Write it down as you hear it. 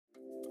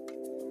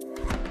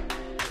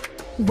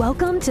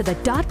Welcome to the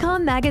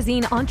DotCom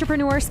Magazine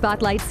Entrepreneur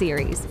Spotlight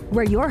Series,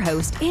 where your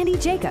host, Andy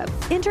Jacob,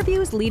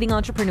 interviews leading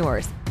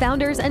entrepreneurs,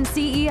 founders, and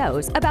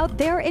CEOs about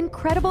their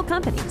incredible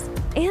companies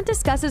and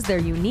discusses their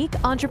unique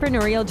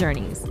entrepreneurial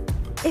journeys.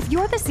 If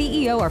you're the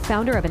CEO or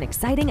founder of an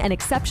exciting and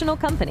exceptional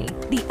company,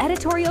 the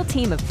editorial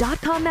team of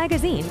DotCom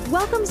Magazine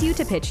welcomes you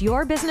to pitch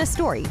your business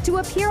story to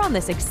appear on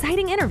this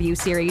exciting interview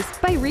series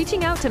by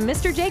reaching out to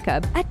Mr.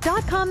 Jacob at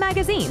DotCom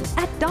Magazine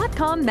at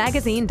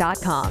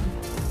dotcommagazine.com.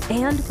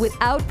 And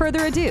without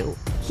further ado,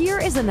 here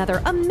is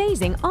another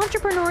amazing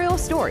entrepreneurial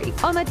story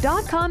on the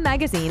DotCom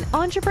Magazine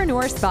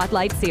Entrepreneur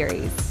Spotlight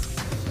Series.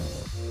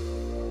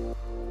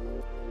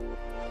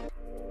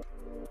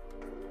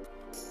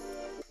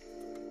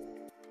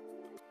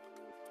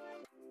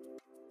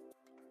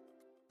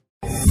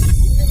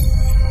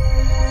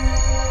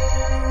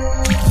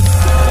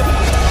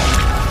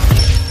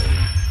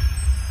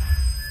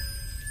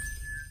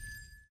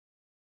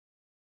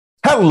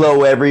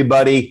 Hello,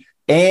 everybody.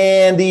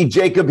 Andy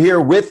Jacob here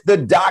with the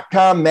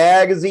DotCom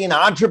Magazine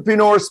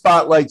Entrepreneur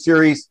Spotlight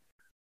Series.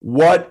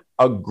 What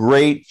a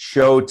great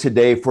show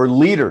today for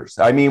leaders.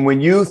 I mean,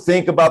 when you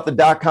think about the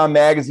DotCom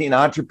Magazine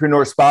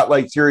Entrepreneur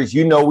Spotlight Series,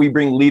 you know we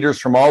bring leaders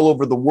from all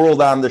over the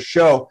world on the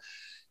show.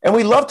 And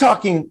we love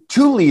talking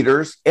to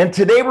leaders. And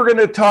today we're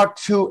going to talk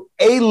to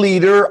a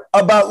leader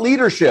about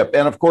leadership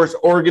and, of course,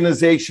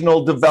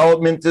 organizational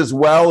development as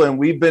well. And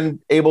we've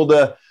been able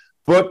to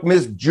book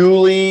Miss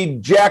Julie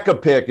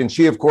Jakopic, and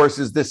she, of course,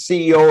 is the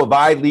CEO of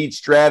iLead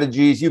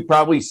Strategies. You've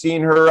probably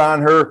seen her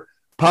on her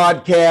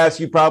podcast.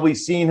 You've probably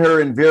seen her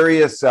in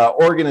various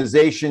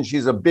organizations.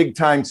 She's a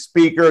big-time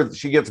speaker.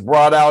 She gets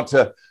brought out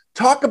to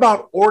talk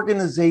about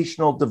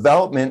organizational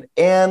development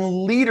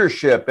and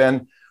leadership,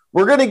 and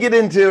we're going to get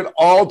into it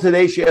all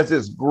today. She has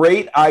this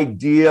great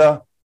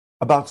idea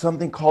about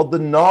something called the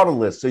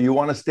Nautilus. So you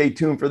want to stay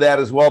tuned for that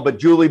as well. But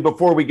Julie,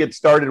 before we get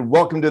started,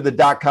 welcome to the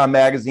DotCom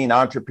Magazine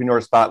Entrepreneur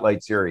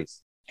Spotlight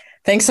Series.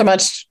 Thanks so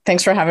much.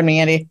 Thanks for having me,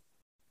 Andy.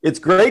 It's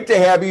great to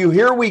have you.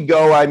 Here we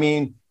go. I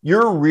mean,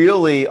 you're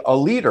really a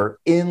leader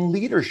in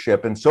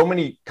leadership. And so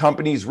many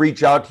companies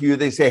reach out to you.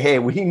 They say, hey,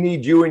 we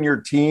need you and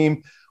your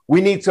team. We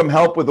need some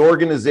help with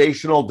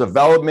organizational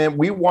development.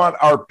 We want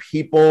our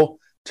people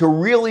to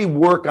really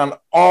work on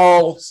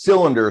all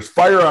cylinders,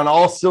 fire on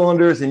all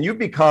cylinders. And you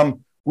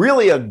become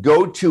really a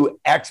go-to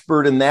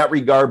expert in that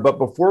regard. But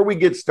before we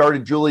get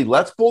started, Julie,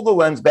 let's pull the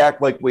lens back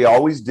like we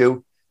always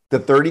do to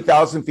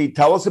 30,000 feet.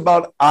 Tell us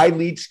about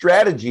iLead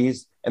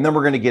Strategies, and then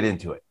we're going to get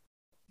into it.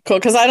 Cool,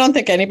 because I don't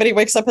think anybody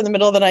wakes up in the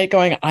middle of the night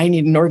going, I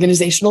need an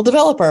organizational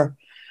developer.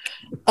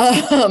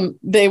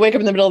 They wake up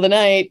in the middle of the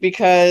night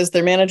because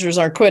their managers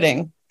are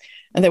quitting.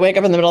 And they wake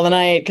up in the middle of the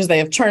night because they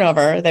have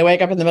turnover. They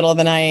wake up in the middle of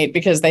the night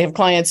because they have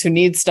clients who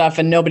need stuff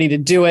and nobody to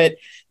do it.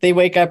 They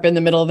wake up in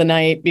the middle of the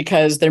night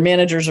because their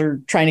managers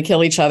are trying to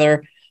kill each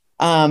other.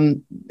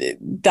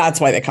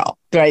 That's why they call,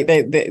 right?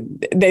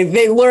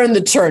 They learn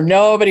the term.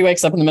 Nobody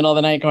wakes up in the middle of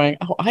the night going,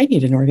 oh, I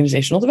need an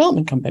organizational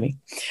development company.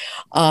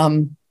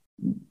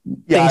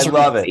 Yeah, I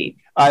love it.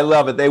 I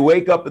love it. They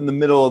wake up in the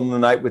middle of the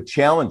night with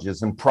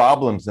challenges and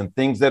problems and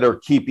things that are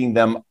keeping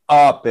them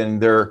up,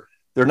 and they're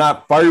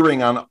not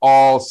firing on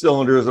all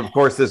cylinders. Of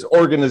course, this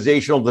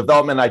organizational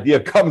development idea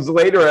comes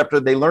later after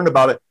they learn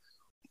about it.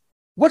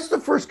 What's the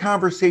first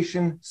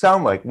conversation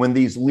sound like when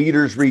these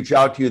leaders reach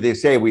out to you? They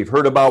say, we've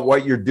heard about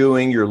what you're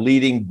doing. You're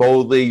leading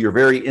boldly. You're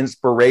very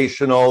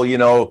inspirational. You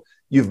know,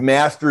 you've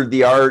mastered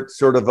the art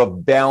sort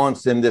of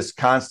balance in this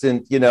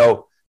constant,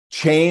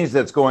 change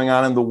that's going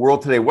on in the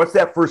world today. What's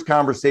that first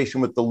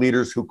conversation with the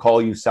leaders who call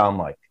you sound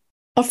like?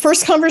 A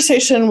first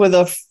conversation with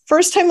a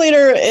first-time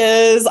leader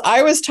is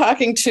I was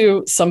talking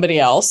to somebody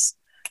else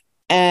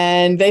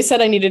and they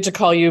said I needed to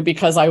call you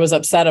because I was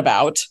upset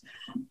about,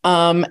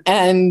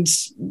 and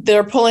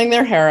they're pulling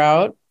their hair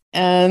out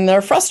and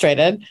they're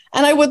frustrated.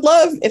 And I would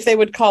love if they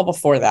would call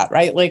before that,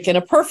 right? Like in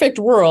a perfect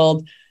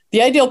world,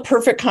 the ideal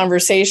perfect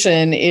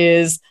conversation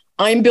is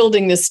I'm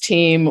building this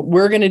team.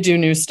 We're going to do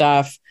new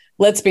stuff.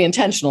 Let's be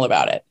intentional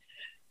about it.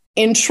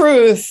 In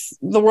truth,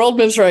 the world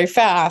moves very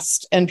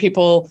fast and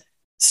people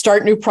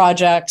start new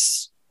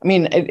projects. I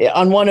mean,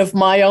 on one of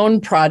my own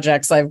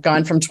projects, I've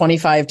gone from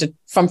 5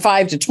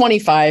 to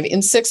 25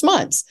 in 6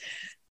 months.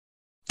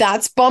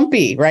 That's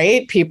bumpy,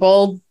 right?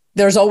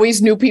 There's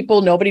always new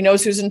people. Nobody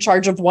knows who's in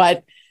charge of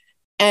what.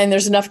 And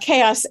there's enough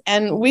chaos.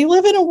 And we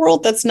live in a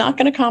world that's not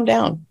going to calm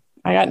down.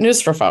 I got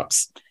news for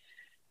folks.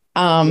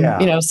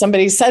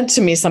 Somebody said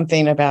to me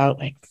something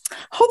about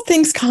hope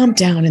things calm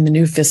down in the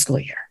new fiscal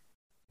year.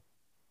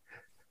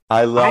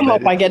 I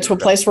hope I get to a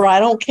place where I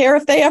don't care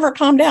if they ever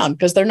calm down,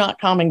 because they're not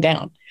calming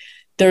down.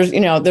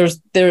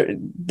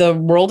 The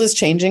world is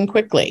changing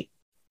quickly,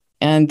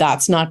 and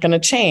that's not going to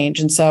change.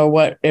 And so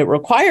what it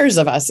requires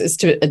of us is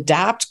to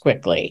adapt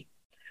quickly.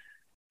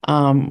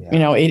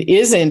 It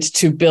isn't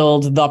to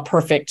build the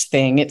perfect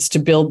thing. It's to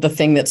build the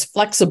thing that's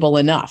flexible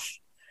enough,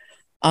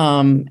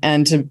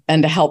 and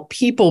to help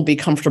people be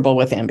comfortable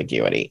with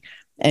ambiguity.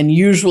 And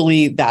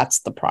usually that's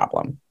the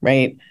problem,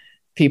 right?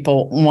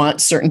 People want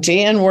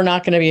certainty, and we're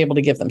not going to be able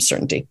to give them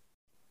certainty.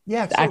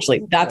 Yeah.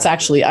 That's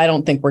actually, I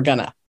don't think we're going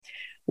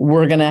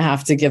to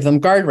have to give them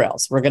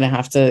guardrails. We're going to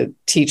have to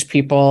teach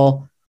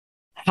people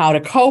how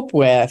to cope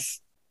with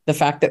the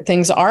fact that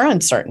things are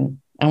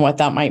uncertain and what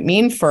that might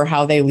mean for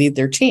how they lead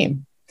their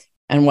team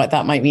and what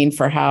that might mean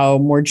for how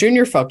more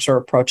junior folks are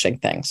approaching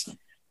things.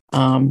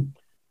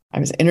 I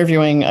was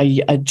interviewing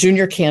a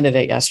junior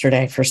candidate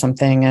yesterday for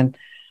something, and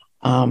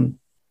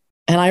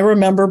I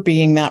remember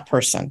being that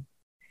person.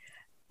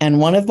 And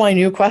one of my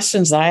new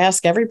questions that I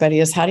ask everybody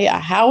is,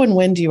 how and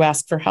when do you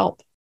ask for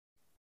help?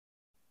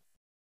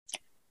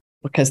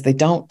 Because they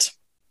don't,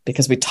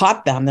 because we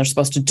taught them they're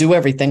supposed to do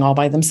everything all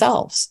by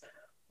themselves.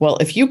 Well,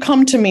 if you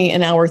come to me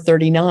in hour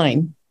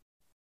 39,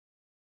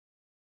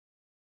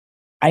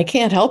 I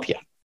can't help you.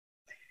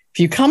 If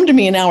you come to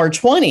me in hour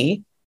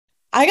 20,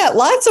 I got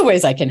lots of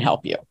ways I can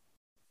help you.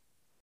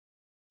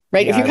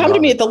 Right? Yeah, if you come to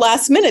me at the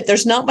last minute,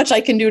 there's not much I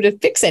can do to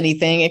fix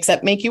anything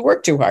except make you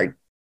work too hard.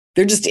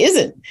 There just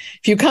isn't.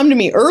 If you come to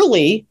me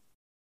early,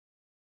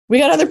 we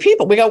got other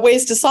people. We got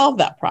ways to solve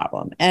that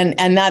problem.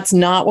 And that's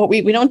not what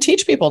we don't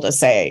teach people to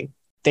say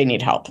they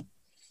need help.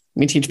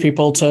 We teach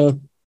people to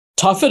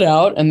tough it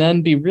out and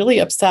then be really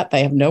upset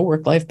they have no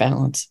work-life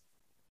balance.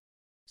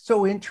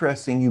 So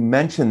interesting you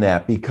mentioned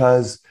that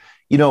because,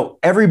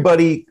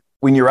 everybody,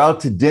 when you're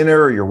out to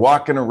dinner or you're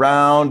walking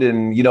around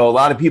and, a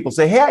lot of people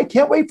say, hey, I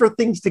can't wait for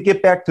things to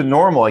get back to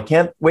normal. I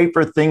can't wait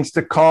for things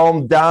to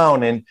calm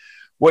down. And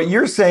what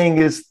you're saying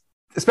is,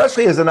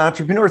 especially as an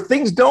entrepreneur,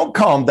 things don't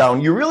calm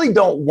down. You really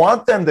don't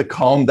want them to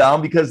calm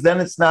down because then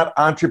it's not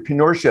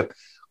entrepreneurship.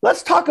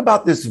 Let's talk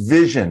about this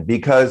vision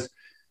because,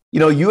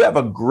 you have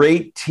a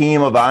great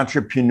team of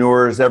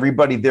entrepreneurs.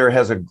 Everybody there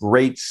has a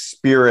great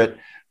spirit.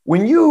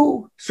 When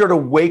you sort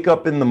of wake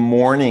up in the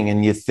morning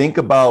and you think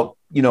about,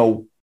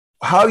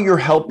 how you're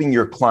helping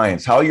your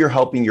clients, how you're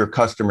helping your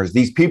customers,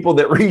 these people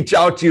that reach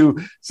out to you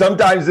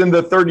sometimes in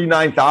the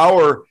 39th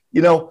hour,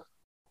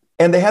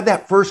 and they have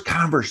that first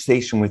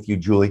conversation with you,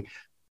 Julie.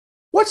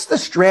 What's the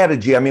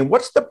strategy? I mean,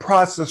 what's the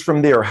process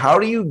from there? How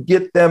do you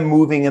get them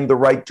moving in the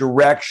right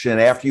direction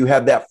after you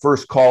have that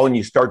first call and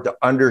you start to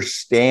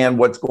understand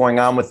what's going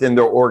on within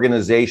their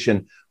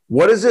organization?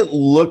 What does it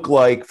look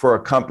like for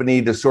a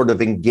company to sort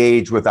of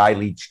engage with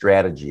iLead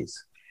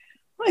strategies?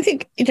 I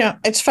think,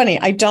 it's funny.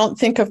 I don't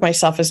think of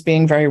myself as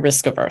being very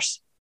risk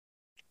averse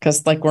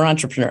because we're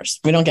entrepreneurs.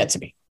 We don't get to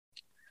be.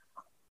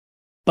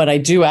 But I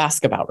do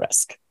ask about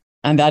risk.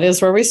 And that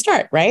is where we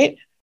start, right?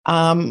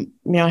 I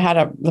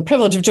had the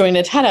privilege of joining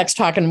a TEDx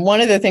talk. And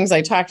one of the things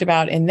I talked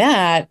about in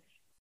that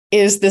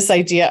is this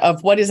idea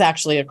of what is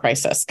actually a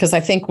crisis. Because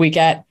I think we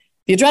get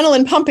the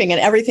adrenaline pumping and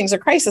everything's a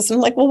crisis. And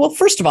I'm like, well,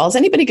 first of all, is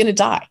anybody going to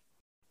die?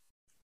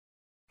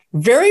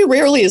 Very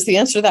rarely is the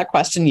answer to that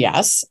question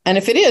yes. And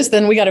if it is,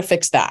 then we got to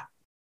fix that,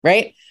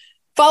 right?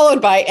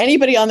 Followed by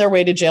anybody on their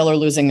way to jail or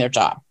losing their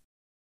job.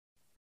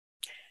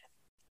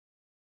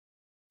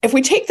 If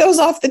we take those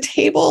off the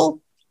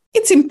table,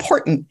 it's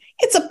important.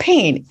 It's a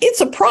pain.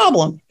 It's a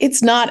problem.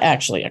 It's not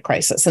actually a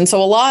crisis. And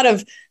so a lot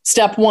of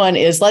step one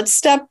is let's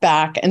step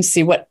back and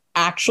see what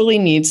actually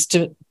needs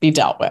to be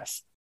dealt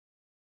with.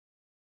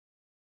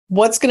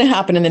 What's going to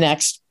happen in the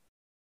next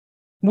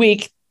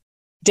week,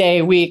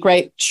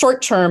 right?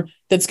 Short term,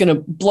 that's going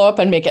to blow up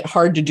and make it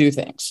hard to do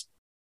things.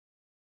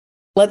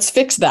 Let's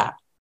fix that.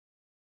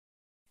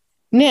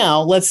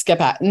 Now let's step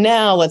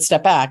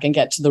back and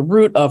get to the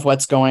root of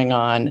what's going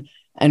on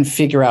and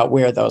figure out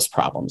where those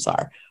problems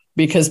are.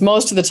 Because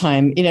most of the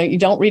time, you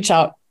don't reach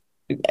out.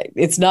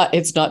 It's not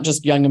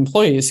just young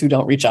employees who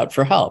don't reach out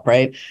for help,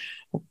 right?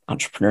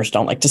 Entrepreneurs we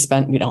don't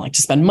like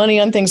to spend money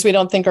on things we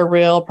don't think are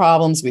real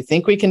problems. We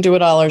think we can do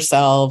it all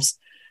ourselves.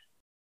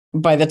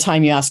 By the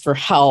time you ask for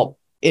help,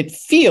 it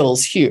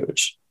feels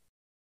huge,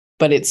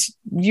 but it's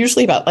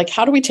usually about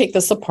how do we take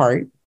this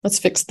apart? Let's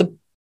fix the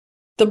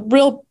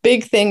real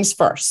big things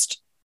first.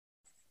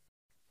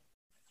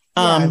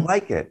 I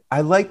like it.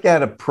 I like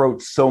that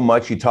approach so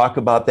much. You talk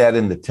about that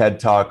in the TED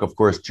Talk, of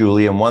course,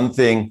 Julie. And one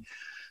thing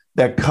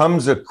that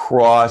comes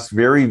across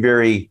very,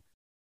 very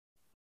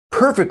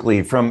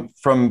perfectly from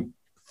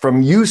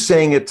you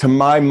saying it to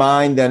my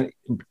mind and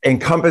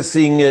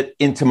encompassing it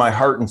into my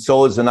heart and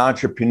soul as an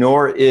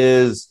entrepreneur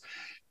is,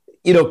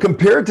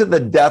 compared to the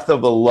death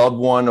of a loved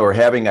one or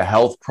having a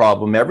health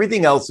problem,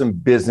 everything else in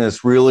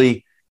business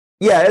really,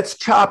 it's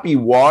choppy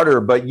water,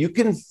 but you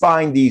can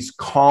find these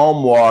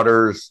calm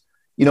waters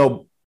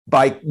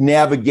by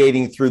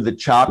navigating through the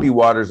choppy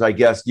waters, I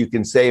guess you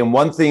can say. And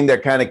one thing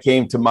that kind of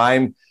came to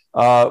mind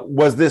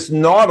was this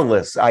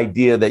Nautilus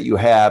idea that you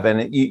have.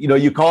 And,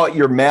 you call it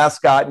your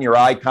mascot and your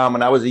icon.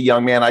 When I was a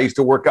young man, I used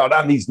to work out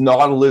on these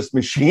Nautilus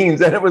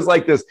machines. And it was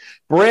like this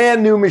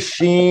brand new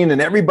machine.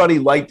 And everybody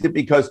liked it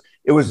because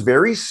it was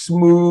very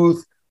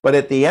smooth. But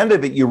at the end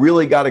of it, you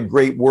really got a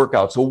great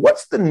workout. So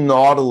what's the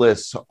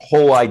Nautilus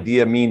whole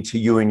idea mean to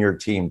you and your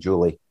team,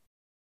 Julie?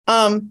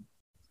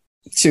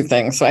 Two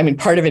things. So,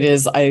 part of it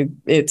is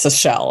it's a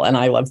shell and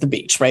I love the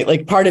beach,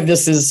 right? Part of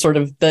this is sort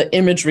of the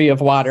imagery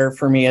of water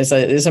for me is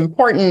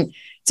important.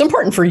 It's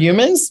important for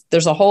humans.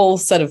 There's a whole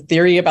set of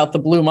theory about the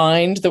blue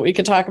mind that we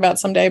could talk about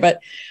someday, but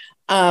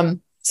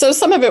So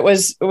some of it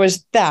was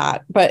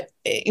that, but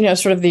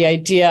sort of the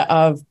idea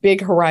of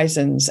big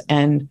horizons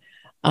and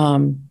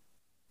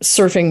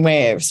surfing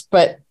waves.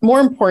 But more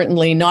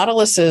importantly,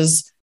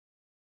 Nautilus's,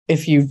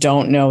 if you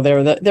don't know,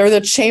 they're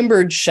the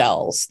chambered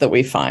shells that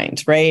we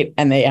find, right?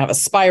 And they have a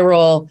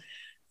spiral.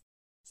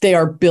 They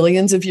are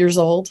billions of years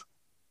old.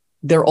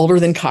 They're older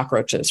than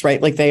cockroaches,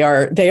 right? Like they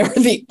are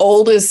the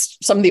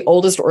oldest, some of the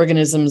oldest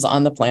organisms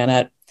on the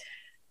planet.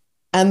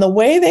 And the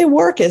way they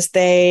work is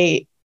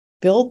they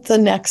build the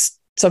next.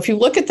 So if you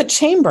look at the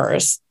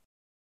chambers,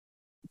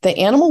 the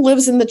animal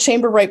lives in the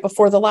chamber right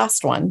before the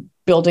last one,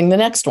 building the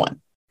next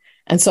one.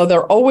 And so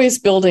they're always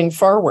building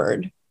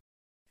forward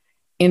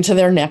into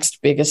their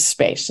next biggest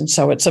space. And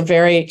so it's a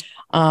very,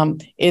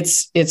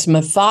 it's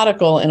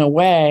methodical in a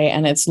way,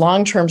 and it's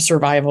long-term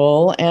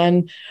survival.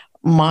 And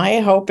my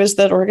hope is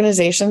that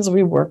organizations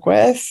we work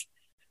with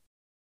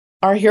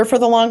are here for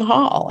the long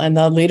haul, and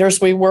the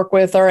leaders we work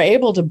with are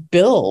able to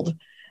build.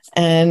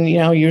 And,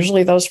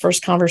 usually those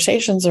first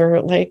conversations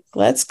are like,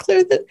 let's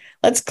clear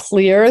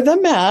the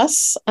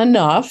mess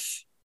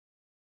enough.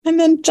 And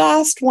then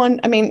just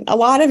a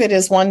lot of it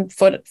is 1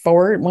 foot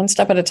forward, one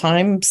step at a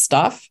time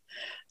stuff.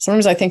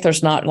 Sometimes I think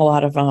there's not a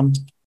lot of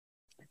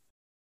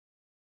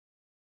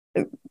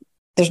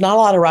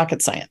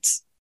rocket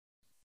science,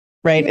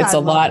 right? Yeah, it's a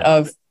lot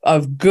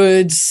of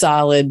good,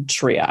 solid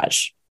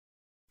triage.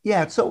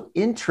 Yeah, it's so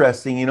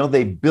interesting.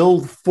 They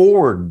building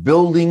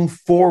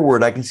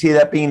forward. I can see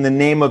that being the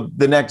name of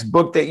the next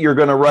book that you're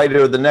going to write,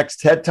 or the next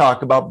TED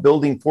Talk about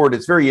building forward.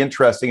 It's very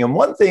interesting. And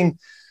one thing,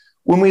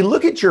 when we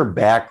look at your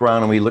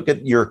background and we look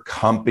at your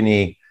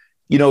company,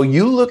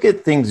 you look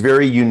at things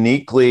very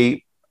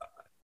uniquely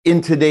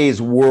in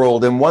today's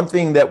world. And one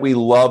thing that we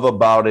love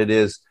about it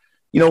is,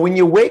 when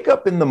you wake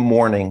up in the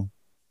morning,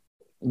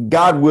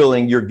 God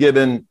willing, you're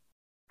given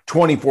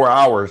 24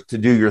 hours to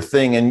do your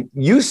thing. And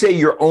you say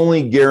you're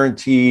only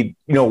guaranteed,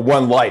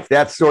 one life.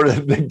 That's sort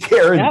of the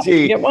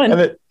guarantee. Yeah, get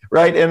one.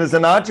 Right. And as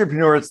an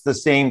entrepreneur, it's the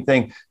same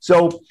thing.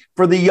 So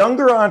for the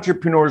younger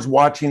entrepreneurs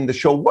watching the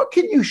show, what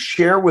can you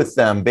share with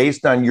them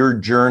based on your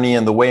journey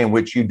and the way in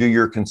which you do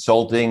your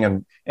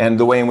consulting and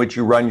the way in which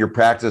you run your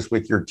practice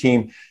with your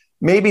team?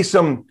 Maybe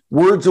some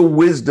words of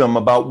wisdom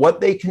about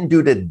what they can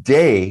do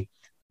today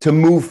to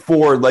move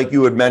forward, like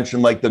you had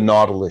mentioned, like the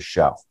Nautilus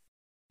shell.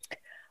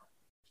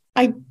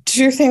 I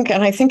do think,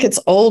 and I think it's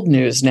old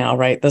news now,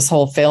 right? This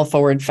whole fail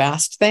forward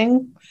fast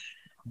thing.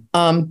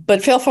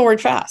 But fail forward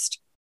fast.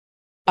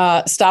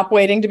 Stop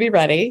waiting to be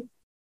ready.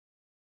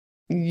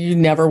 You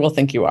never will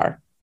think you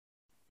are.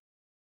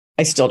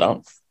 I still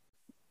don't.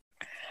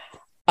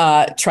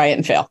 Try it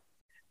and fail,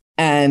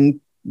 and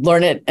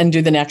learn it and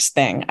do the next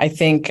thing. I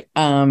think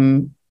a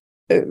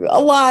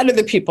lot of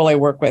the people I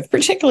work with,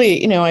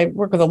 particularly, I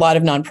work with a lot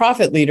of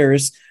nonprofit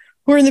leaders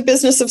who are in the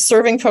business of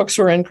serving folks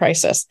who are in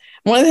crisis.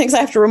 One of the things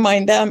I have to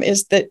remind them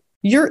is that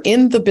you're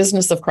in the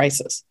business of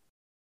crisis.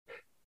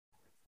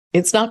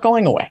 It's not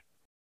going away.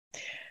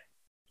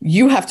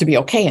 You have to be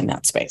okay in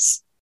that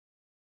space.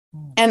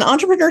 And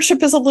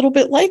entrepreneurship is a little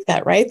bit like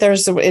that, right?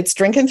 It's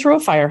drinking through a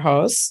fire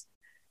hose,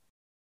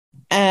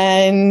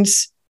 and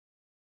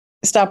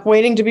stop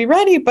waiting to be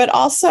ready, but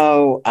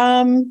also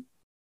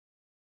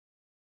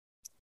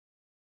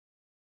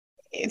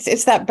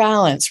it's that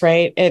balance,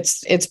 right?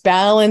 It's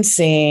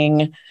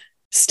balancing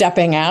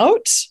stepping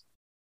out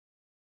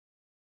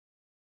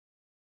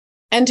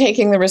and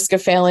taking the risk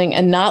of failing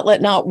and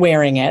not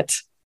wearing it,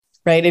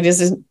 right? It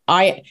isn't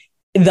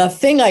the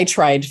thing I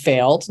tried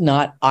failed,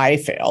 not I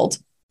failed,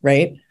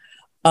 right?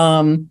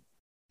 And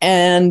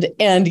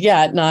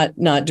yet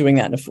not doing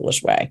that in a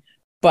foolish way.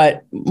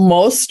 But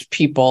most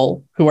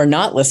people who are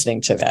not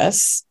listening to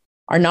this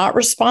are not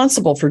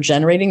responsible for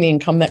generating the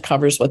income that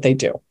covers what they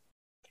do.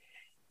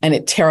 And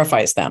it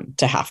terrifies them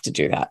to have to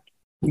do that.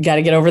 You got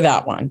to get over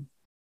that one.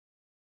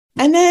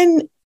 And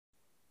then,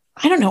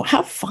 I don't know,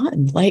 have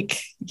fun.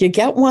 Like, you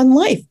get one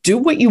life, do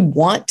what you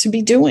want to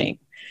be doing.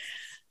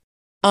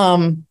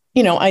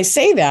 I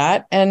say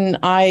that, and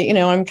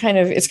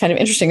it's kind of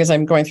interesting as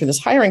I'm going through this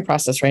hiring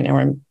process right now,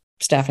 where I'm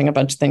staffing a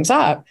bunch of things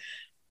up.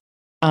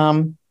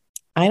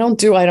 I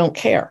don't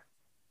care.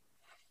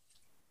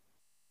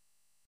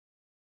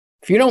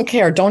 If you don't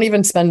care, don't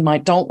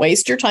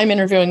waste your time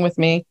interviewing with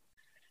me,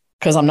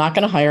 because I'm not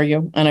going to hire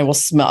you, and I will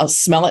smell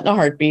it in a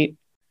heartbeat.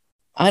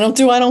 I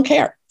don't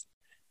care.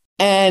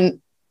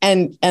 And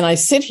I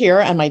sit here,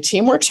 and my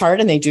team works hard,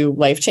 and they do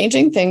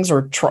life-changing things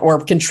or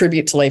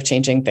contribute to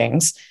life-changing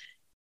things.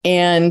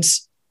 And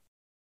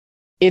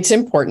it's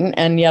important.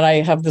 And yet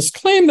I have this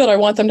claim that I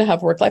want them to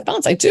have work-life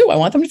balance. I do. I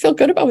want them to feel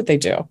good about what they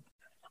do.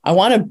 I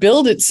want to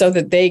build it so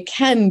that they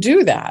can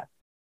do that.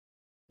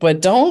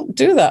 But don't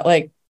do that.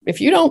 Like,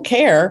 if you don't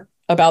care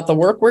about the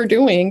work we're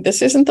doing,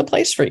 this isn't the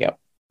place for you.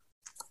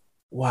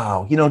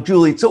 Wow.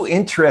 Julie, it's so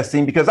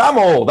interesting because I'm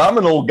old. I'm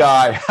an old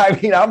guy. I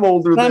mean, I'm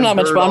older than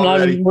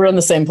we're in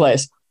the same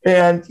place.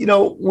 And,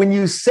 when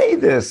you say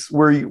this,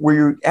 where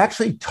you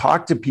actually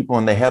talk to people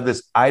and they have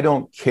this I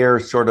don't care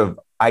sort of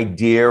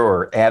idea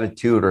or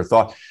attitude or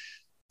thought,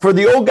 for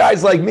the old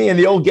guys like me and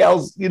the old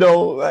gals,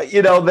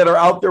 that are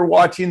out there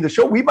watching the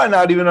show, we might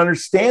not even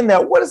understand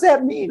that. What does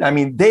that mean? I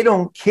mean, they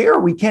don't care.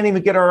 We can't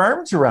even get our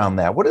arms around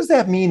that. What does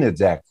that mean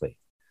exactly?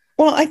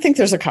 Well, I think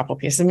there's a couple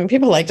pieces. I mean,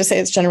 people like to say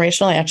it's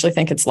generational. I actually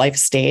think it's life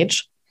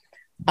stage.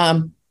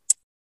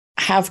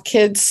 Have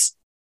kids,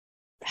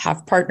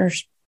 have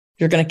partners,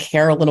 you're going to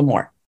care a little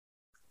more,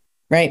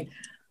 right?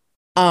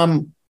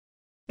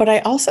 But I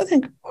also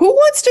think, who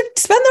wants to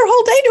spend their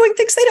whole day doing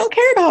things they don't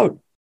care about?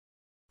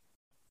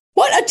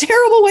 What a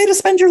terrible way to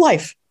spend your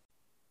life.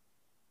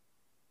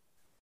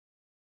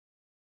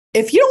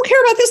 If you don't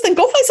care about this, then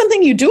go find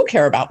something you do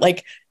care about.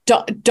 Like,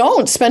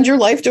 don't spend your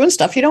life doing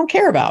stuff you don't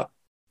care about.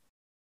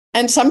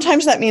 And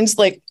sometimes that means,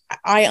 like,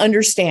 I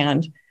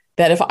understand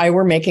that if I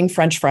were making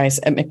French fries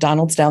at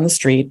McDonald's down the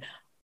street,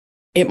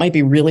 it might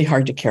be really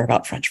hard to care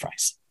about French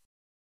fries.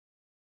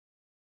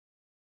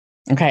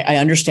 Okay, I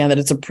understand that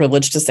it's a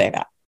privilege to say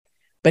that.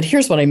 But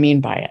here's what I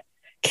mean by it.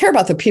 Care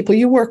about the people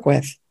you work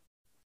with.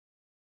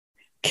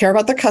 Care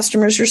about the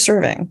customers you're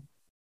serving.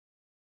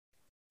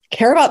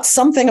 Care about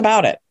something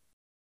about it.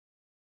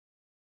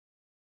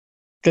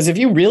 Because if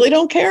you really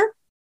don't care,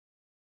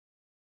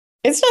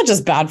 it's not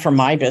just bad for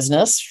my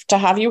business to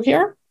have you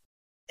here.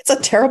 It's a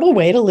terrible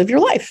way to live your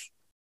life.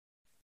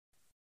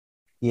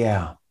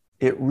 Yeah,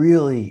 it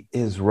really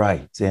is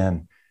right.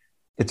 And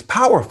it's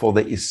powerful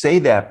that you say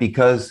that,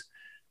 because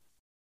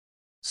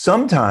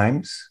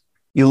sometimes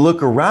you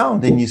look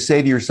around and you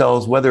say to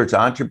yourselves, whether it's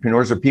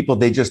entrepreneurs or people,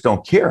 they just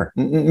don't care.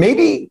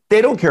 Maybe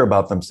they don't care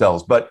about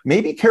themselves, but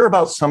maybe care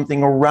about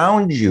something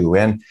around you.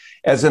 And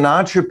as an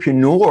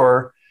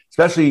entrepreneur,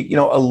 especially,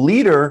 a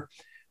leader,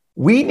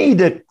 we need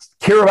to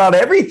care about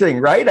everything,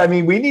 right? I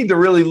mean, we need to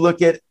really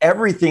look at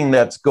everything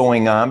that's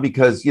going on,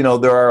 because,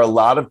 there are a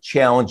lot of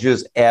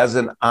challenges as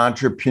an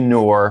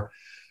entrepreneur.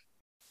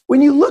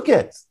 When you look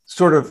at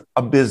sort of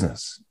a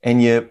business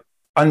and you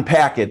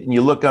unpack it and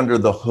you look under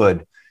the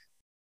hood,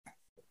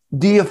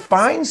 do you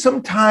find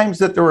sometimes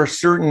that there are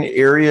certain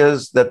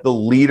areas that the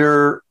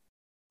leader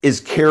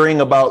is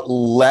caring about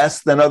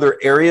less than other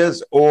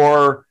areas?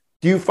 Or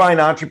do you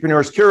find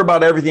entrepreneurs care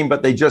about everything,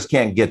 but they just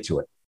can't get to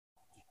it?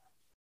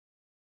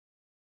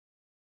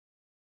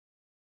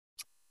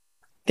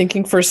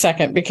 Thinking for a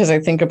second, because I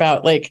think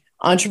about, like,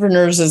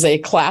 entrepreneurs as a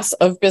class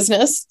of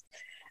business.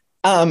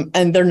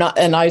 And they're not,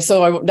 and I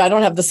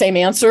don't have the same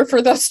answer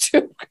for those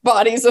two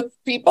bodies of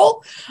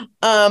people.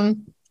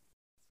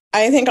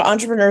 I think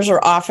entrepreneurs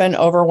are often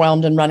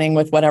overwhelmed and running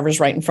with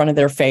whatever's right in front of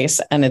their face.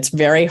 And it's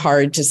very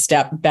hard to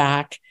step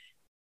back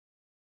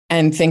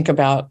and think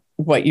about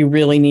what you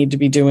really need to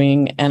be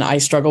doing. And I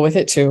struggle with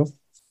it too.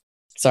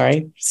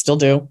 Sorry, still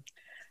do.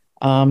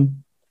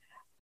 And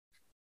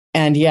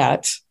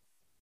yet,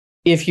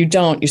 if you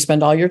don't, you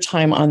spend all your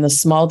time on the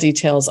small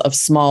details of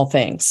small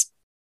things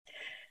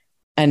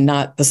and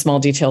not the small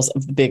details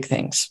of the big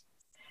things.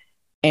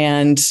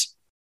 And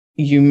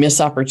you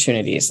miss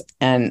opportunities.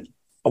 And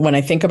when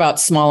I think about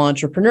small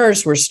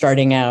entrepreneurs who are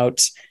starting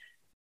out,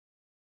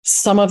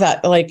 some of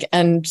that,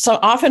 and so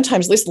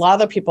oftentimes, at least a lot of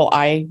the people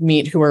I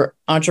meet who are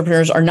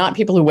entrepreneurs are not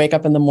people who wake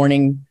up in the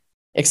morning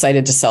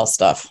excited to sell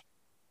stuff,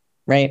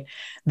 right?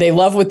 They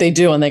love what they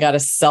do and they got to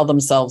sell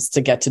themselves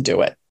to get to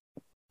do it,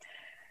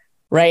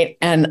 right?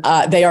 And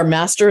they are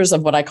masters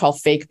of what I call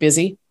fake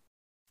busy.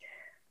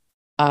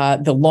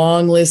 The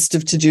long list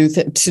of to-dos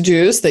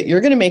that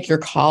you're going to make your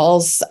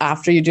calls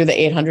after you do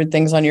the 800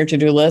 things on your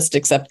to-do list,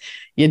 except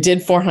you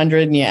did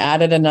 400 and you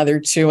added another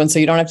 2. And so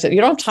you don't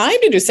have time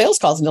to do sales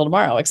calls until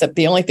tomorrow, except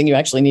the only thing you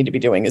actually need to be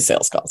doing is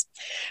sales calls,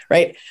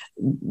 right?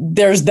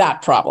 There's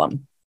that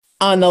problem.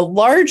 On the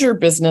larger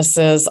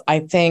businesses, I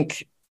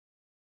think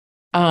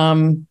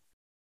there's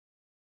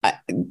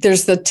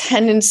the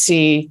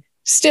tendency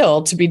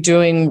still to be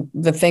doing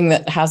the thing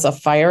that has a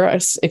fire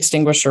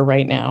extinguisher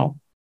right now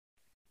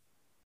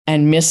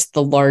and miss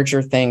the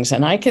larger things.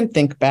 And I can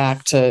think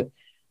back to,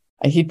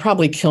 he'd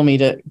probably kill me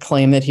to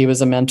claim that he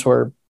was a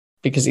mentor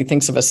because he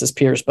thinks of us as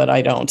peers, but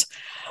I don't.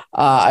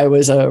 I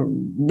was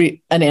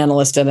an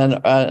analyst at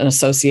an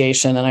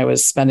association, and I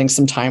was spending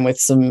some time with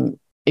some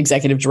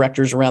executive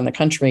directors around the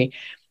country.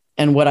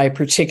 And what I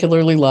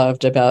particularly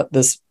loved about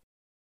this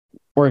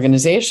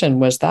organization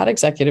was that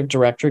executive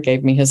director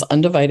gave me his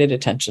undivided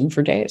attention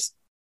for days.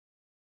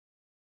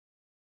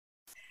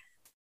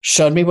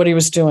 Showed me what he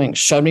was doing,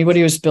 showed me what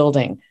he was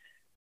building.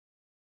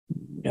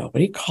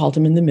 Nobody called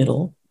him in the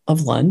middle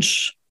of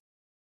lunch.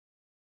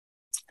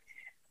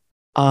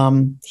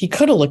 He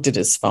could have looked at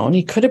his phone.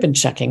 He could have been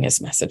checking his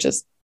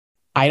messages.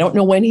 I don't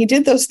know when he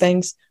did those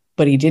things,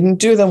 but he didn't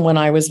do them when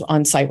I was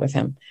on site with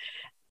him.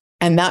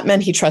 And that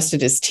meant he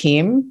trusted his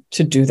team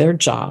to do their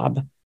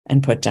job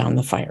and put down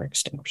the fire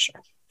extinguisher.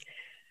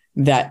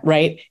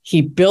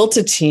 He built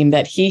a team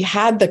that he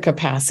had the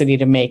capacity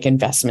to make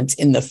investments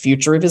in the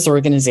future of his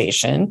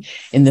organization,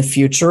 in the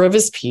future of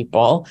his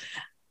people.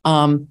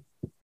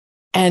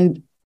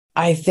 And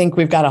I think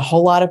we've got a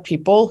whole lot of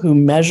people who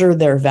measure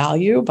their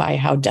value by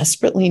how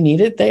desperately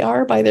needed they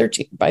are by their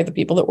team, by the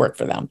people that work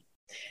for them.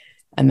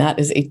 And that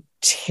is a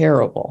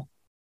terrible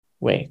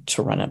way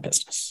to run a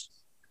business.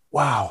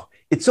 Wow.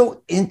 it's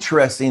so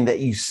interesting that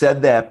you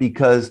said that,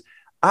 because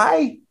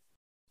I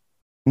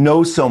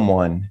know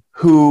someone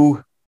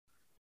who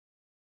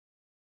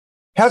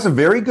has a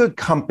very good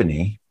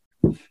company,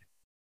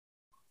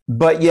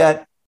 but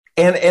yet,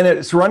 and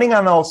it's running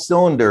on all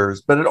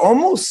cylinders, but it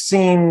almost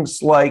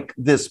seems like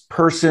this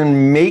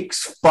person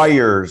makes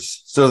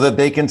fires so that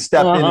they can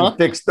step in and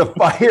fix the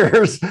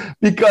fires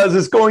because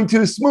it's going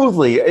too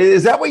smoothly.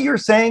 Is that what you're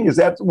saying? Is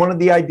that one of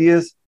the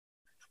ideas?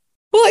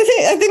 Well,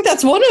 I think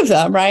that's one of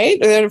them, right?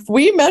 If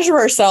we measure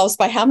ourselves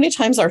by how many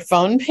times our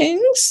phone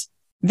pings,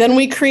 then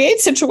we create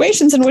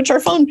situations in which our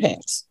phone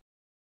pings.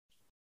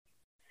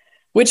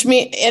 Which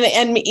mean,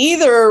 and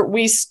either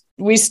we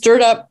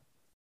stirred up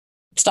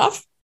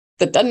stuff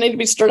that doesn't need to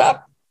be stirred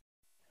up,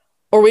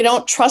 or we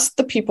don't trust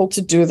the people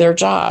to do their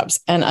jobs.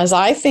 And as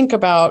I think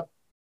about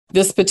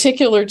this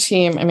particular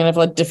team, I mean, I've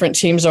led different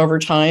teams over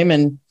time,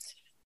 and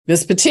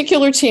this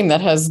particular team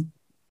that has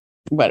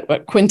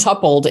what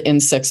quintupled in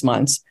 6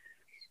 months,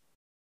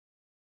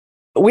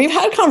 we've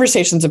had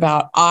conversations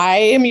about, I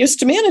am used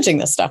to managing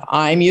this stuff.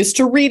 I'm used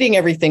to reading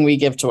everything we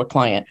give to a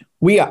client.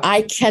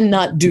 I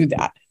cannot do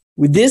that.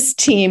 This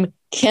team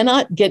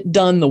cannot get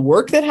done the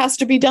work that has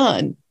to be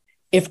done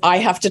if I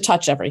have to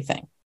touch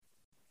everything.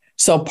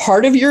 So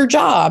part of your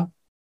job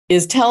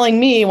is telling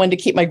me when to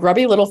keep my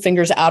grubby little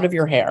fingers out of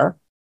your hair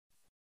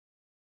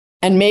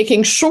and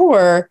making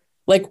sure,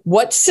 like,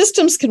 what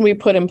systems can we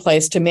put in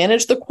place to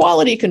manage the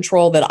quality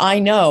control that I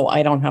know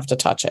I don't have to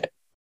touch it.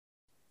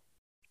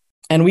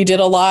 And we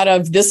did a lot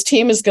of, this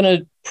team is going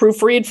to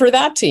proofread for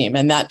that team,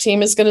 and that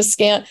team is going to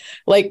scan,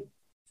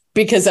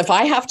 because if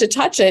I have to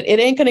touch it, it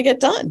ain't going to get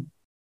done.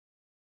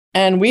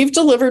 And we've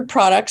delivered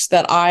products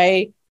that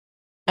I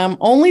am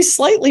only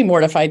slightly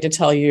mortified to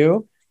tell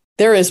you.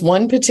 There is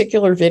one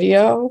particular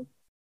video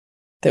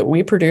that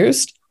we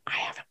produced. I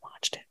haven't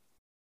watched it.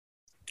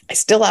 I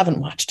still haven't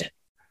watched it.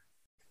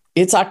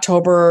 It's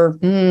October,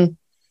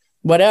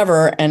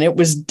 whatever, and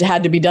it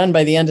had to be done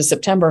by the end of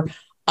September.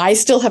 I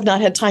still have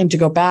not had time to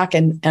go back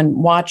and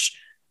watch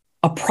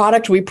a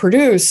product we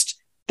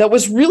produced that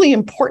was really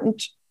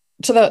important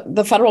to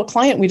the federal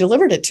client we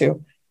delivered it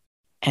to.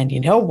 And you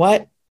know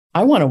what?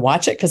 I want to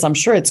watch it because I'm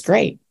sure it's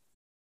great,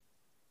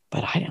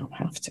 but I don't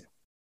have to.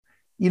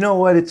 You know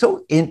what? It's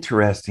so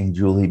interesting,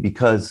 Julie,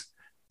 because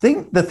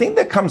the thing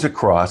that comes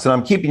across, and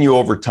I'm keeping you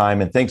over time,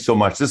 and thanks so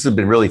much, this has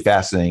been really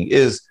fascinating,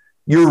 is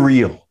you're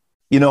real.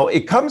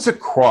 It comes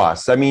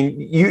across. I mean,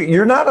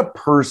 you're not a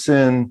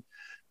person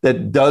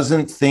that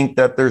doesn't think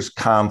that there's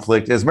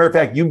conflict. As a matter of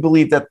fact, you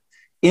believe that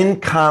in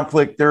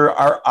conflict, there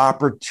are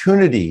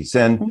opportunities.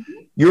 And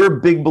you're a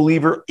big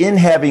believer in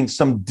having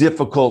some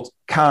difficult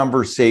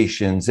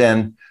conversations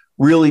and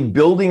really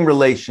building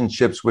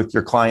relationships with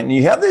your client. And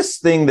you have this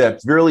thing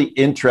that's really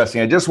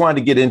interesting. I just wanted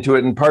to get into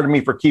it. And pardon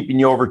me for keeping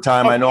you over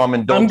time. I know I'm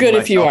indulging good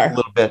if you are. a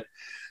little bit.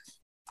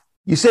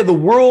 You say the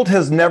world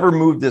has never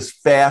moved this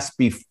fast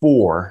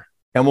before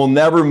and will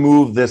never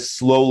move this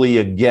slowly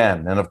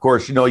again. And of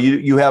course,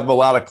 you have a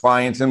lot of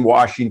clients in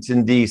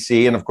Washington,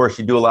 D.C., and of course,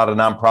 you do a lot of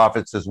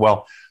nonprofits as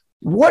well.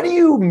 What do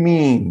you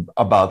mean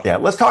about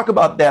that? Let's talk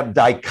about that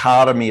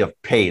dichotomy of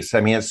pace. I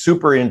mean, it's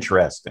super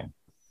interesting.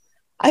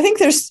 I think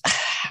there's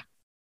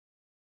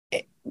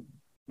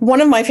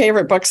one of my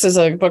favorite books is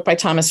a book by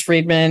Thomas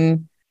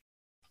Friedman,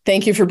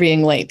 Thank You for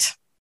Being Late.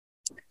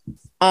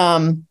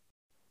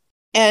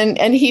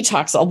 And he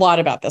talks a lot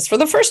about this. For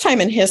the first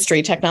time in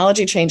history,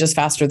 technology changes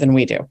faster than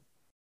we do.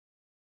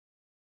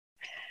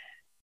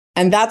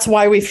 And that's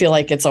why we feel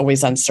like it's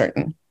always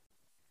uncertain.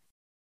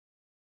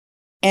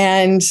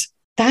 And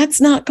that's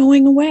not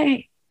going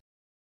away.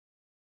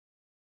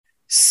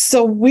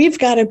 So we've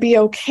got to be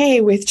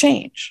okay with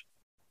change,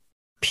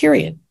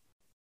 period.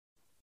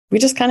 We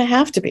just kind of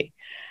have to be.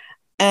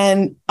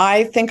 And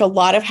I think a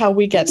lot of how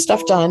we get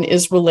stuff done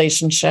is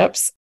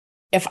relationships.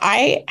 If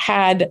I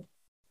had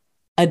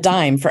a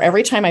dime for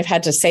every time I've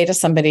had to say to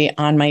somebody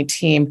on my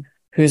team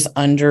who's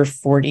under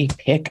 40,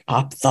 pick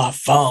up the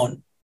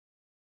phone.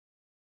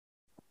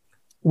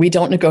 We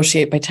don't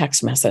negotiate by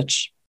text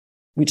message.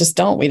 We just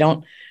don't.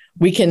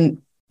 We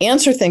can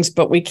answer things,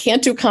 but we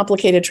can't do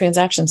complicated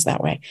transactions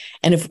that way.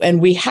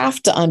 And we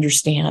have to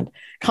understand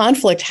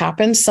conflict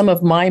happens. Some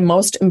of my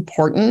most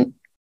important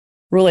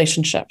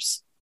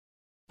relationships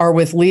are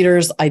with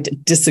leaders I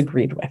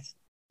disagreed with.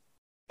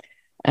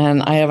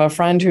 And I have a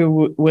friend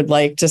who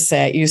used to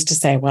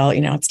say, well,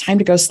 it's time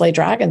to go slay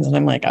dragons. And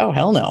I'm like, oh,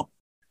 hell no.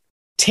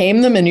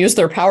 Tame them and use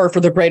their power for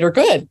the greater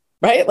good,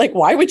 right? Like,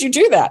 why would you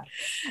do that?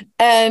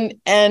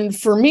 And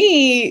for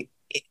me,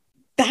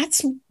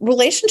 that's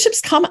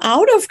relationships come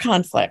out of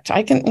conflict.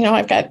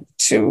 I've got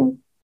 2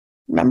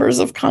 members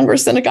of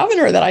Congress and a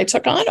governor that I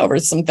took on over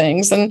some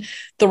things. And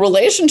the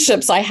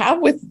relationships I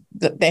have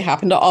they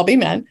happen to all be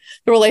men.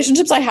 The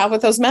relationships I have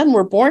with those men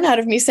were born out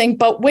of me saying,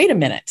 but wait a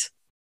minute.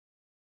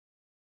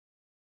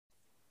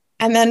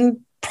 And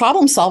then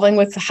problem solving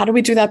with how do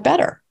we do that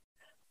better?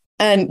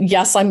 And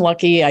yes, I'm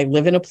lucky. I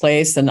live in a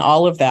place and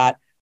all of that,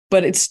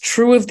 but it's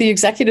true of the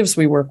executives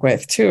we work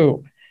with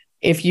too.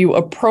 If you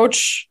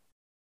approach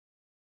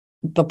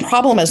the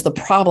problem as the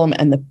problem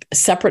and the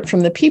separate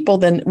from the people,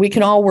 then we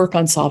can all work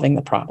on solving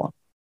the problem.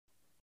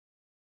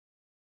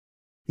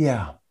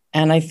 Yeah.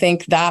 And I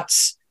think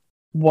that's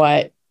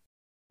what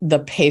the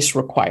pace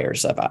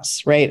requires of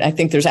us, right? I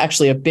think there's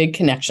actually a big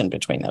connection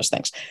between those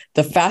things.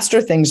 The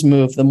faster things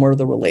move, the more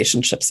the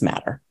relationships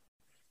matter.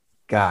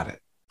 Got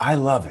it. I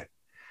love it.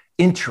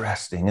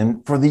 Interesting.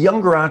 And for the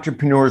younger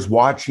entrepreneurs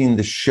watching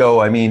the show,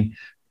 I mean,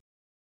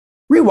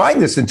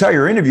 rewind this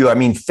entire interview. I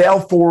mean, fail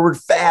forward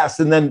fast.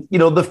 And then,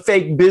 the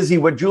fake busy,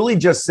 what Julie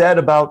just said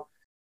about,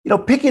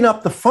 picking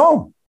up the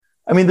phone.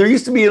 I mean, there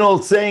used to be an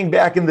old saying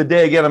back in the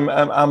day, again,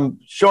 I'm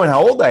showing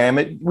how old I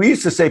am. We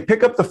used to say,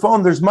 pick up the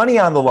phone, there's money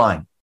on the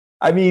line.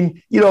 I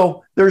mean,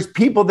 there's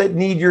people that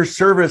need your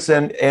service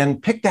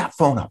and pick that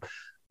phone up.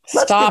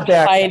 Stop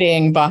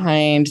hiding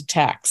behind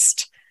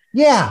text.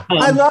 Yeah,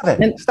 I love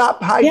it.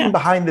 Stop hiding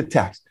behind the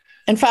text.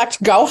 In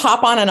fact, go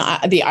hop on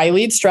the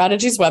iLead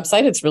Strategies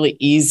website. It's really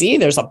easy.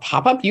 There's a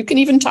pop-up. You can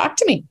even talk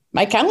to me.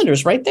 My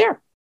calendar's right there.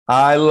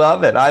 I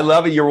love it. I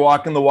love it. You're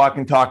walking the walk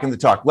and talking the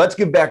talk. Let's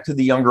get back to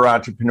the younger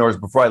entrepreneurs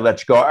before I let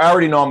you go. I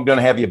already know I'm going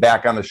to have you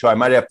back on the show. I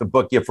might have to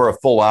book you for a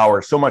full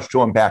hour. So much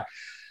to unpack.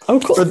 Oh,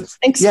 cool.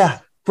 Thanks. Yeah.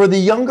 For the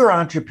younger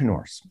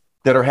entrepreneurs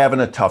that are having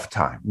a tough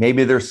time,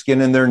 maybe they're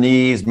skinning their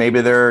knees,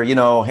 maybe they're,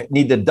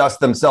 need to dust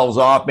themselves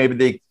off. Maybe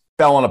they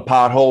fell in a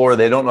pothole or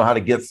they don't know how to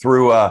get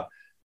through a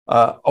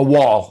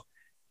wall.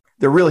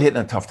 They're really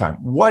hitting a tough time.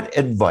 What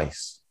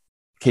advice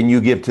can you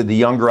give to the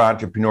younger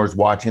entrepreneurs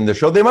watching the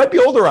show? They might be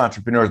older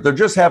entrepreneurs. They're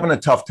just having a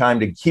tough time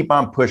to keep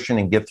on pushing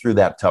and get through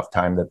that tough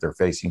time that they're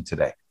facing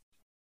today.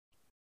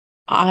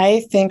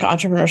 I think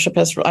entrepreneurship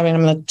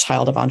I'm a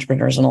child of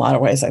entrepreneurs in a lot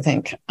of ways, I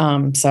think.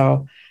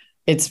 So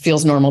it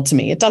feels normal to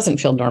me. It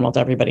doesn't feel normal to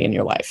everybody in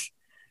your life.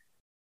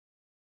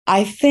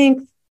 I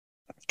think,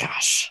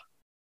 gosh,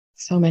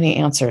 so many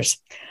answers.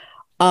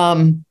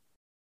 You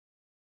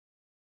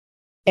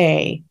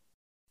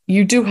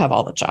do have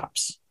all the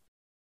jobs.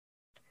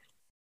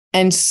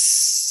 And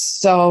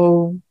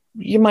so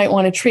you might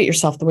want to treat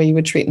yourself the way you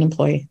would treat an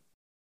employee,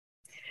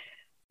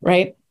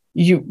 right?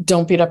 You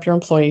don't beat up your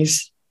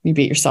employees. You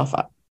beat yourself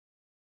up.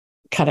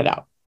 Cut it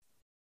out.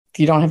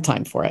 You don't have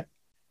time for it.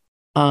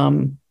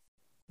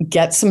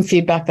 Get some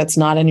feedback that's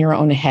not in your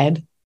own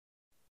head.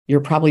 You're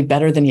probably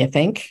better than you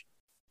think,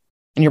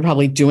 and you're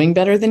probably doing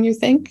better than you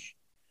think.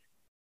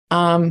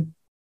 They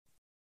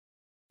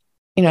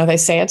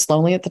say it's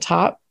lonely at the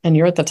top, and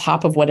you're at the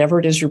top of whatever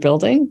it is you're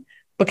building,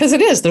 because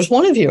it is. There's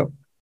one of you.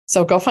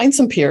 So go find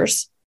some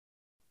peers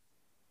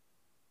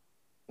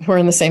who are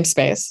in the same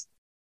space.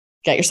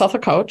 Get yourself a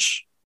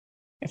coach.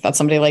 If that's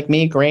somebody like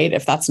me, great.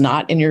 If that's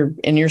not in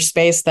your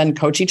space, then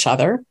coach each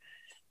other.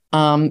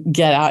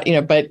 Get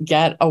out, but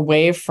get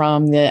away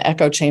from the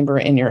echo chamber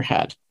in your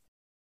head.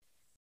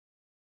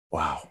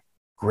 Wow.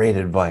 Great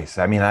advice.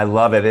 I mean, I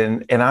love it.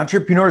 And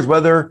entrepreneurs,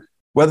 whether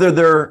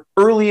they're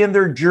early in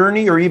their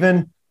journey or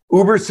even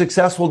uber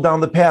successful down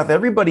the path,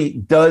 everybody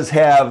does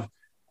have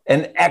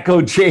an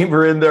echo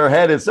chamber in their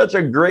head. It's such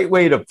a great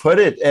way to put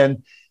it.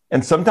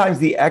 And sometimes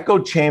the echo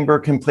chamber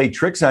can play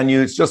tricks on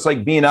you. It's just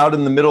like being out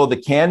in the middle of the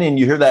canyon.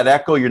 You hear that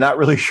echo. You're not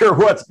really sure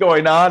what's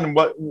going on and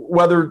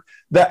whether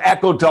the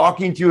echo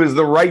talking to you is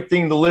the right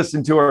thing to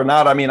listen to or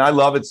not. I mean, I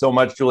love it so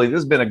much, Julie. This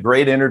has been a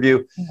great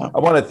interview. I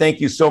want to thank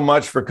you so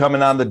much for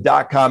coming on the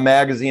DotCom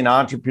Magazine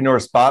Entrepreneur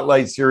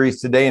Spotlight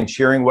Series today and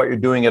sharing what you're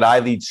doing at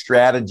iLead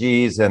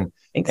Strategies and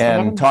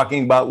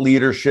talking about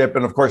leadership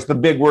and, of course, the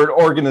big word,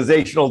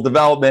 organizational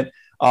development.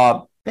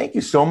 Thank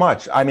you so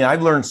much. I mean,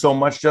 I've learned so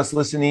much just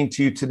listening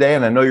to you today,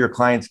 and I know your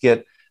clients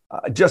get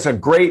just a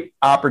great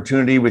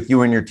opportunity with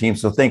you and your team.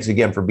 So thanks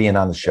again for being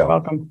on the show. You're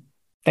welcome.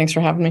 Thanks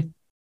for having me.